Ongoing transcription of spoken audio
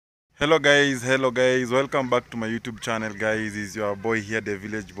Hello guys, welcome back to my YouTube channel guys. Is your boy here, the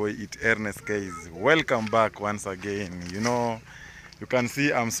village boy, it Ernest guys. Welcome back once again. You can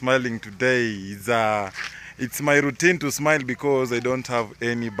see I'm smiling today. It's my routine to smile because I don't have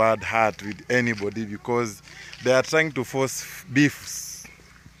any bad heart with anybody because they are trying to force beefs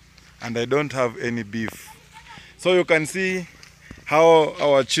and I don't have any beef. So you can see how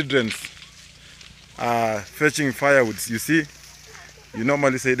our children are fetching firewoods. You see, you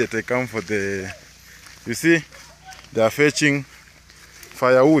normally say that they come for the, you see, they are fetching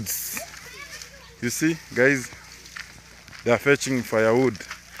firewoods. You see, guys, they are fetching firewood.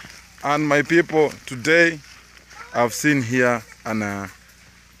 And my people, today I've seen here an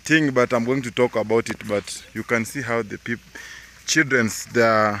thing, but I'm going to talk about it. But you can see how the people, children's,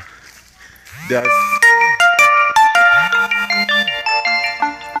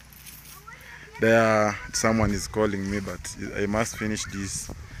 someone is calling me, but I must finish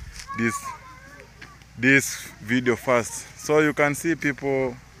this video first. So you can see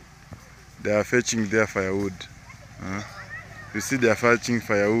people, they are fetching their firewood. You see, they are fetching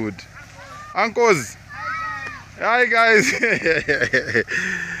firewood. Uncles, hi guys.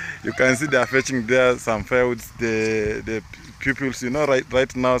 You can see they are fetching there some firewoods. The pupils,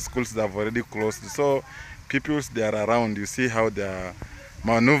 right now schools have already closed, so pupils, they are around. You see how they are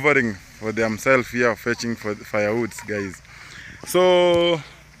maneuvering for themselves here, fetching for firewoods, guys. So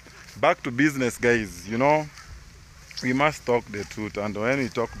back to business, guys. We must talk the truth, and when we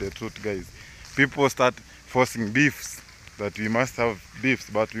talk the truth, guys, people start forcing beefs, that we must have beefs.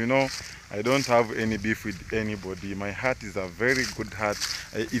 But I don't have any beef with anybody. My heart is a very good heart.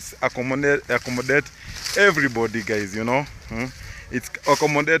 It's accommodate everybody, guys. It's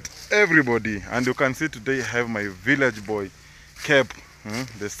accommodate everybody. And you can see today I have my village boy Cap,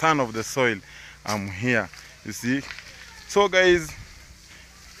 the son of the soil. I'm here, you see. So guys,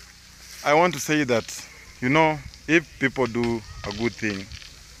 I want to say that if people do a good thing,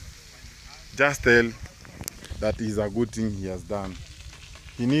 just tell that is a good thing he has done.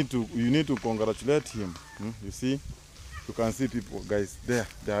 You need to congratulate him. You see, you can see people, guys, there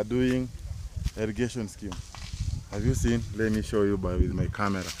they are doing irrigation scheme. Have you seen? Let me show you with my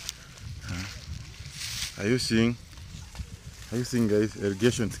camera. Are you seeing, guys,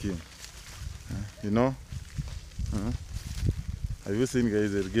 irrigation scheme? Have you seen,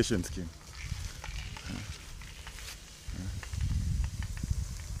 guys, irrigation scheme?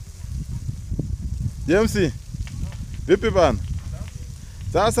 James, vipi bana?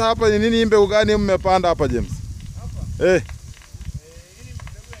 Sasa hapa ni nini, mbegu gani mmepanda hapa James? Hapa?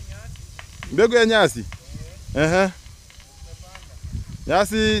 Mbegu ya nyasi?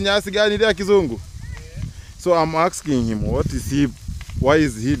 Nyasi gani ile ya kizungu? So I'm asking him, why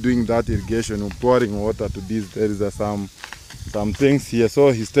is he doing that irrigation, pouring water to this? There is some things here.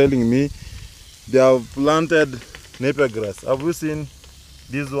 So he's telling me they have planted napier grass. Have you seen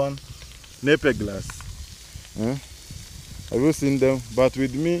this one? Napier grass. Have you seen them? But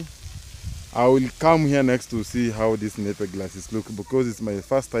with me, I will come here next to see how this napier grass is looking, because it's my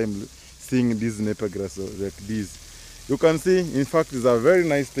first time seeing this napier grass like this. You can see, in fact, it's a very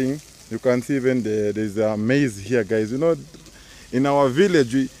nice thing. You can see even there's a maize here, guys. In our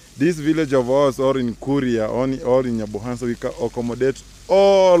village, this village of ours, or in Kuria, or in Nyabohansa, we can accommodate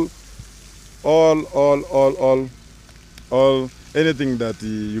all anything that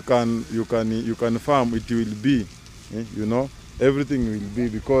you can farm. It will be, everything will be,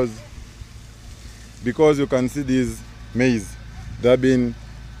 because you can see this maize. They have been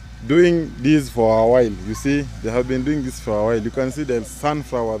doing this for a while. You see, they have been doing this for a while. You can see the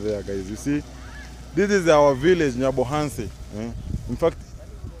sunflower there, guys. You see, this is our village, Nyabohanse. In fact,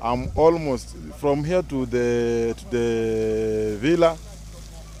 I'm almost from here to the villa.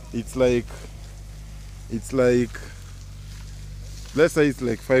 It's like let's say it's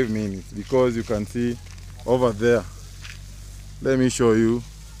like 5 minutes, because you can see over there. Let me show you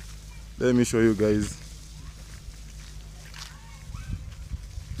guys.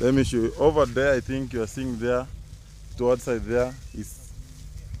 Let me show you over there. I think you are seeing there, towards side there is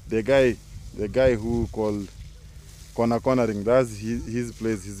the guy who called cornering. That's his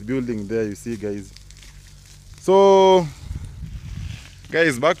place, his building there. You see, guys. So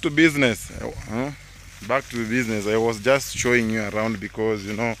guys, back to business. Back to business. I was just showing you around because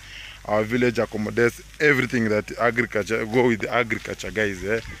our village accommodates everything that agriculture, go with agriculture, guys.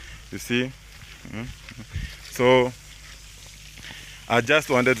 You see. So I just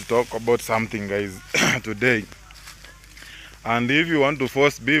wanted to talk about something, guys, today. And if you want to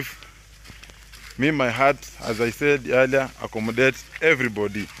force beef, my heart, as I said earlier, accommodates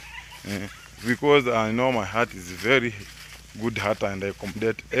everybody. Because I know my heart is very good heart and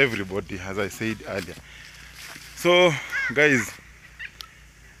accommodate everybody, as I said earlier. So guys,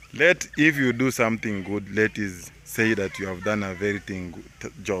 if you do something good, let us say that you have done a very good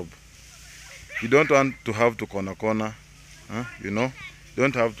job. You don't want to have to corner, you know,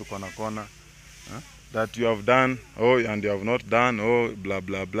 don't have to corner, that you have done, oh, and you have not done, oh, blah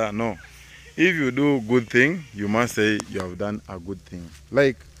blah blah. No, if you do good thing, you must say you have done a good thing.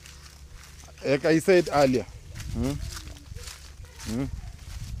 Like I said earlier,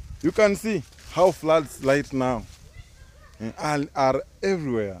 you can see how floods right now are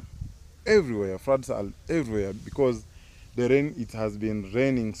everywhere. Everywhere, floods are everywhere because the rain, it has been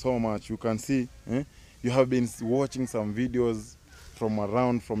raining so much. You can see, you have been watching some videos from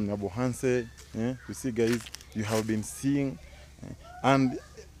around, from Nyabohanse. You see guys, you have been seeing, and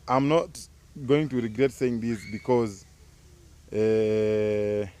I'm not going to regret saying this because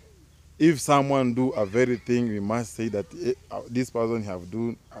if someone do a very thing, we must say that this person have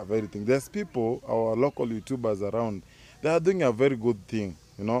done a very thing. There's people, our local YouTubers around, they are doing a very good thing,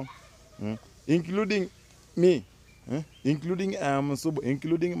 you know, including me, including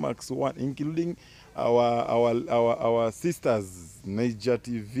including Max One, including our sisters, Niger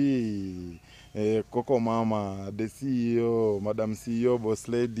TV, Coco Mama, the CEO, Madam CEO, Boss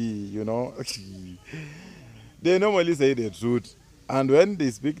Lady, you know. They normally say the truth. And when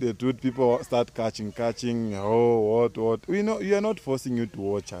they speak the truth, people start catching, oh, what. We know you are not forcing you to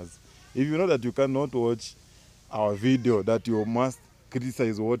watch us. If you know that you cannot watch our video, that you must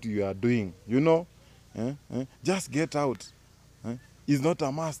criticize what you are doing, you know, just get out. It's not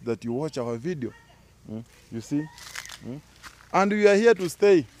a must that you watch our video. You see? And we are here to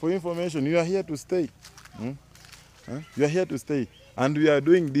stay. For information, you are here to stay. You are here to stay. And we are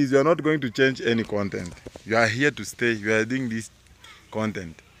doing this. You are not going to change any content. You are here to stay. You are doing this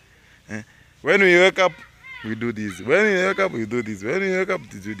content. When we wake up, we do this. When we wake up, we do this. When we wake up,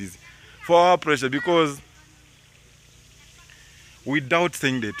 we do this. For our pressure, because without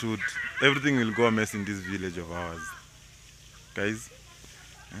saying the truth, everything will go mess in this village of ours. Guys,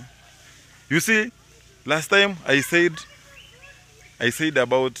 you see, last time I said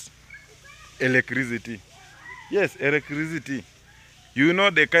about electricity. Yes, electricity. You know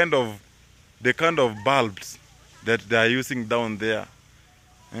the kind of bulbs that they are using down there.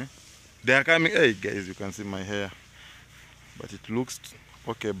 They are coming. Hey guys, you can see my hair, but it looks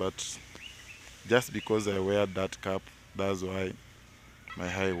okay. But just because I wear that cap, that's why my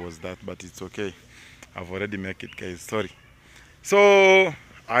hair was that. But it's okay. I've already make it, guys. Sorry. So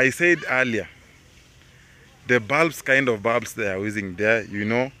I said earlier, the bulbs, kind of bulbs they are using there, you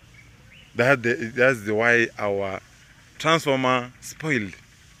know, that's why our transformer spoiled.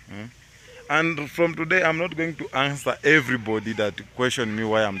 And from today, I'm not going to answer everybody that question me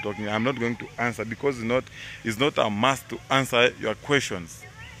why I'm talking. I'm not going to answer because it's not a must to answer your questions,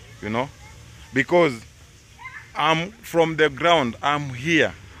 you know, because I'm from the ground. I'm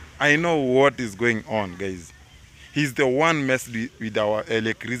here. I know what is going on, guys. He's the one messed with our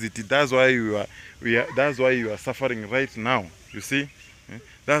electricity. That's why that's why you are suffering right now. You see,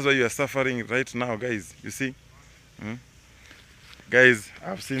 that's why you are suffering right now, guys. You see. Guys,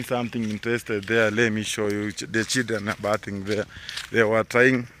 I've seen something interesting there. Let me show you. The children are bathing there. They were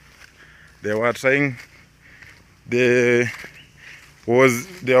trying. There was fetching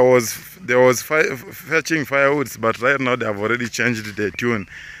firewoods, but right now they have already changed the tune.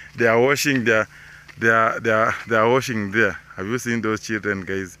 They are washing they are washing there. Have you seen those children,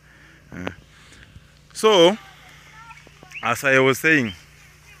 guys? So, as I was saying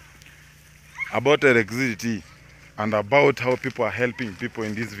about electricity, and about how people are helping people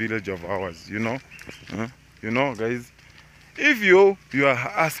in this village of ours, you know, guys, if you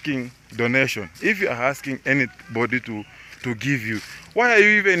are asking donation, if you are asking anybody to give you, why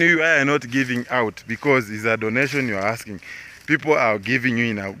are not giving out? Because it's a donation you are asking. People are giving you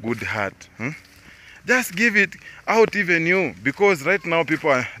in a good heart. Just give it out, even you, because right now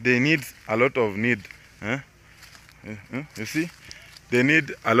people they need a lot of need. You see, they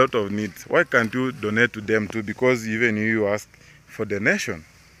need a lot of needs. Why can't you donate to them too? Because even you ask for the nation.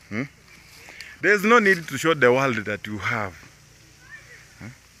 There's no need to show the world that you have.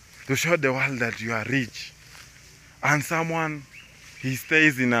 To show the world that you are rich. And someone, he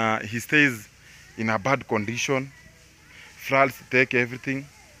stays in a bad condition. Floods take everything.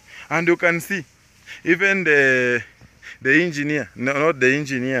 And you can see, even the engineer, no, not the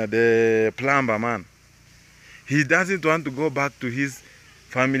engineer, the plumber man, he doesn't want to go back to his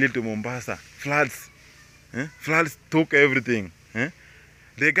family to Mombasa. Floods. Floods took everything.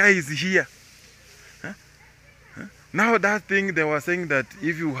 The guy is here. Now that thing they were saying that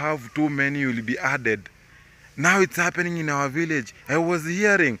if you have too many, you will be added. Now it's happening in our village. I was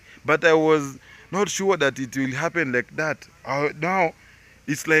hearing, but I was not sure that it will happen like that. Now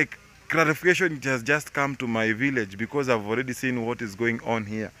it's like clarification. It has just come to my village because I've already seen what is going on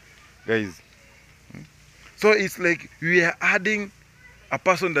here, guys. So it's like we are adding a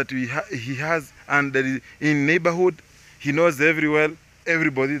person that he has, and that is in neighborhood, he knows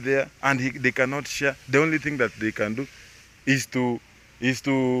everybody there, and they cannot share. The only thing that they can do is to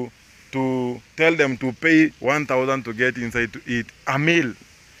tell them to pay 1,000 to get inside to eat a meal.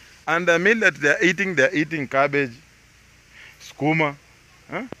 And the meal that they're eating cabbage, skuma.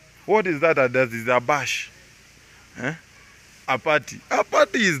 Huh? What is that? That is a bash. Huh? A party. A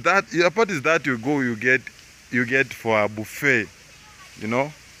party is that you get for a buffet. You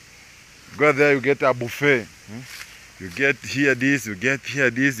know? Go there, you get a buffet. You get here this, you get here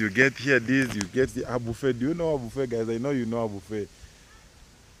this, you get here this, you get a buffet. Do you know a buffet, guys? I know you know a buffet.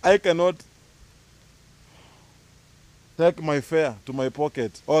 I cannot take my fare to my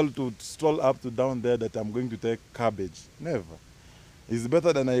pocket, all to stroll up to down there that I'm going to take cabbage. Never. It's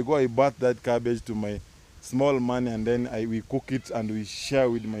better than I bat that cabbage to my small money, and then we cook it and we share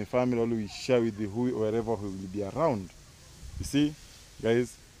with my family, or we share with wherever who will be around. You see,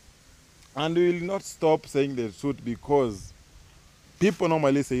 guys? And we will not stop saying the truth, because people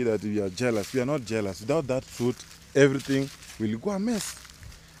normally say that we are jealous. We are not jealous. Without that truth, everything will go a mess.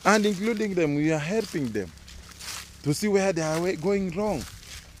 And including them, we are helping them to see where they are going wrong.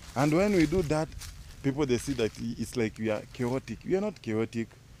 And when we do that, people, they see that it's like we are chaotic. We are not chaotic.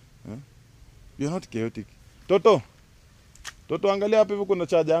 Huh? We are not chaotic. Toto, angalia hapo hivi kuna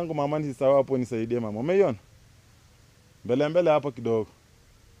charger yangu mama, nisisahau hapo, nisaidie mama. Umeiona? Mbele hapo kidogo.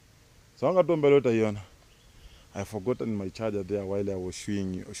 Songa tu mbele utaiona. I forgotten my charger there while I was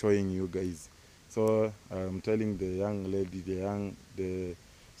showing you guys. So I'm telling the young lady, the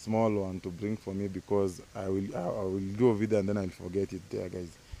small one, to bring for me, because I will do a video and then I'll forget it there, guys.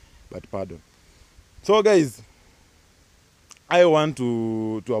 But pardon. So guys, I want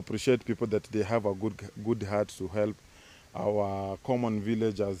to appreciate people that they have a good heart to help our common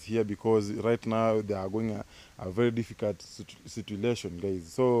villagers here, because right now they are going a very difficult situation,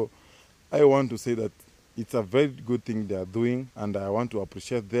 guys. So I want to say that it's a very good thing they are doing, and I want to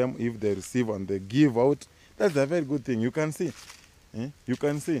appreciate them. If they receive and they give out, that's a very good thing. You can see. You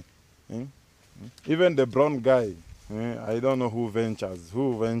can see. Even the brown guy, I don't know who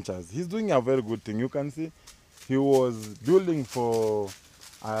ventures. He's doing a very good thing. You can see he was building for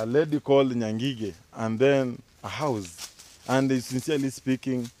a lady called Nyangige, and then a house. And sincerely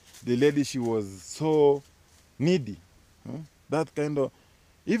speaking, the lady, she was so needy. That kind of,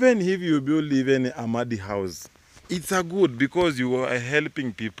 even if you build even a muddy house, it's a good, because you are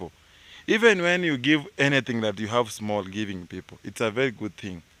helping people. Even when you give anything that you have small, giving people, it's a very good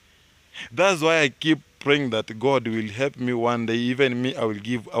thing. That's why I keep praying that God will help me one day. Even me, I will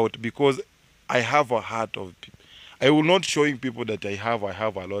give out, because I have a heart of people. I will not showing people that I have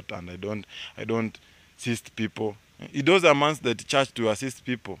a lot, and I don't assist people. It does amount that church to assist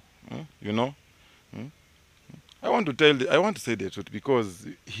people, you know. I want to say the truth, because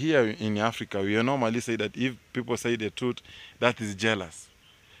here in Africa, we normally say that if people say the truth, that is jealous.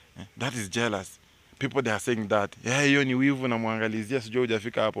 That is jealous. People, they are saying that, hiyo ni wivu na muangalizia sijui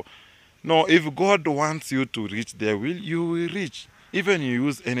hujafika hapo. No, if God wants you to reach there, you will reach. Even you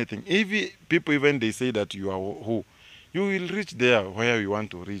use anything. If people even they say that you are who, you will reach there where you want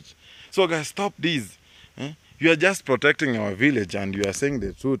to reach. So guys, stop this. You are just protecting our village, and you are saying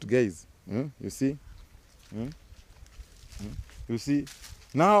the truth, guys. You see? You see?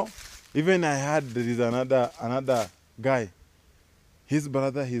 Now, even I heard there is another guy. His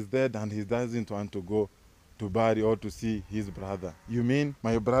brother is dead, and he doesn't want to go to bury or to see his brother. You mean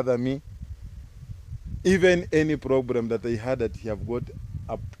my brother, me? Even any problem that I had, that he have got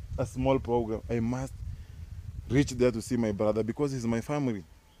a small problem, I must reach there to see my brother, because he's my family.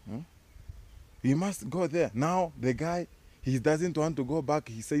 We must go there. Now the guy, he doesn't want to go back.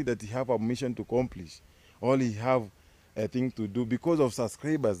 He said that he have a mission to accomplish. All he have a thing to do, because of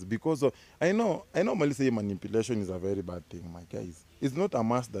subscribers, because of, I normally say manipulation is a very bad thing, my guys. It's not a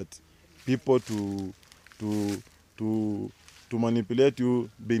must that people to manipulate you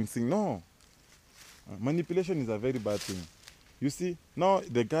being seen. No. Manipulation is a very bad thing. You see, now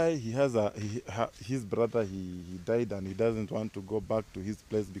the guy, he has his brother, he died, and he doesn't want to go back to his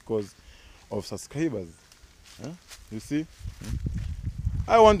place because of subscribers. You see,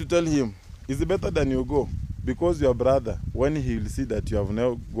 I want to tell him, it's better than you go, because your brother, when he will see that you have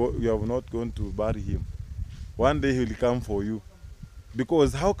not gone to bury him, one day he will come for you.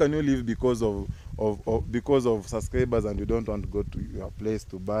 Because how can you live because of because of subscribers, and you don't want to go to your place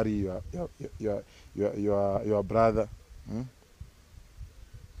to bury your brother. Hmm?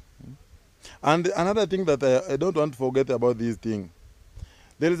 And another thing that I don't want to forget about this thing,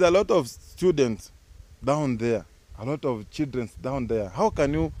 there is a lot of students down there, a lot of children down there. How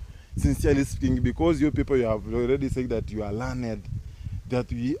can you, sincerely speaking, because you people, you have already said that you are learned,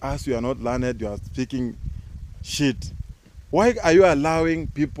 that we, as you are not learned, you are speaking shit. Why are you allowing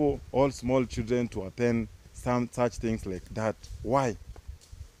people, all small children, to attend some such things like that? Why?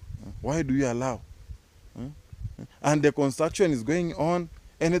 Why do you allow? And the construction is going on.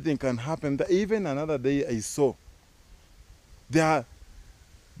 Anything can happen. Even another day I saw, they are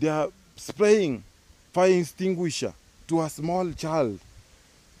spraying fire extinguisher to a small child,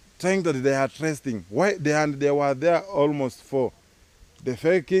 saying that they are testing. Why? They were there almost 4. The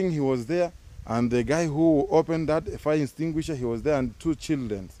fake king, he was there, and the guy who opened that fire extinguisher, he was there, and 2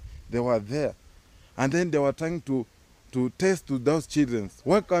 children, they were there. And then they were trying to test to those children.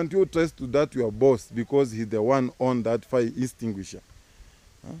 Why can't you test to that your boss, because he's the one on that fire extinguisher?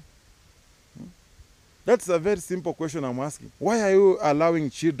 Huh? That's a very simple question I'm asking. Why are you allowing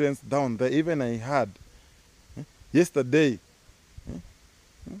children down there? Even I had yesterday,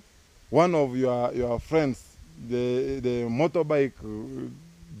 one of your friends, the motorbike,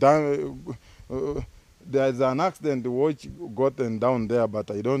 there's an accident which gotten down there,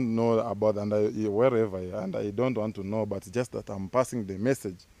 but I don't know about, and wherever, and I don't want to know, but just that I'm passing the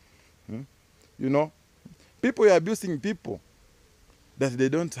message. You know, people are abusing people, that they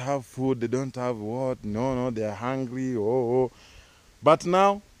don't have food, they don't have what, no, they are hungry, But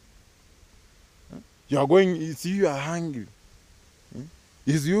now, you are going, see, you are hungry.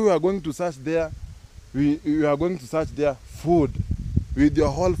 Is you are going to search there, you are going to search their food with your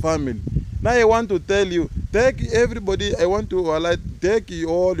whole family. Now I want to tell you, take everybody, I want to take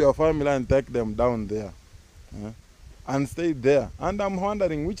all your family and take them down there. And stay there. And I'm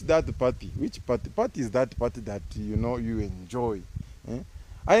wondering which party is that party that you enjoy.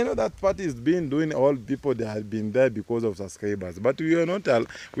 I know that party is being doing all people that have been there because of subscribers, but we will not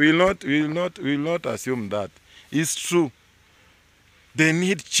assume that it's true. They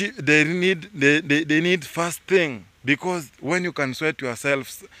need fasting, because when you can sweat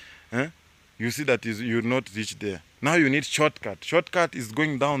yourselves, you see that you're not reach there. Now you need shortcut. Shortcut is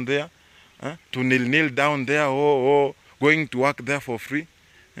going down there, to kneel down there, going to work there for free.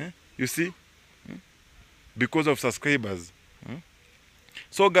 You see, because of subscribers.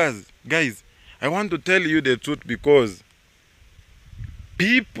 So guys, I want to tell you the truth, because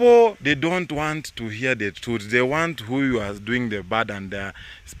people, they don't want to hear the truth. They want who you are doing the bad, and they're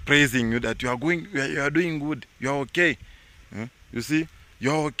praising you that you are doing good, you're okay. You see,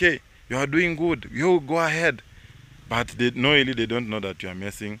 you're okay, you are doing good, you go ahead. But they don't know that you are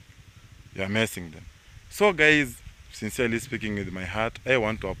messing them. So guys, sincerely speaking with my heart, I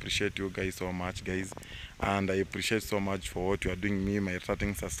want to appreciate you guys so much, guys. And I appreciate so much for what you are doing, me, my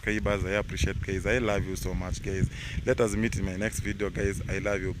 13 subscribers. I appreciate, guys. I love you so much, guys. Let us meet in my next video, guys. I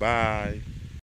love you. Bye.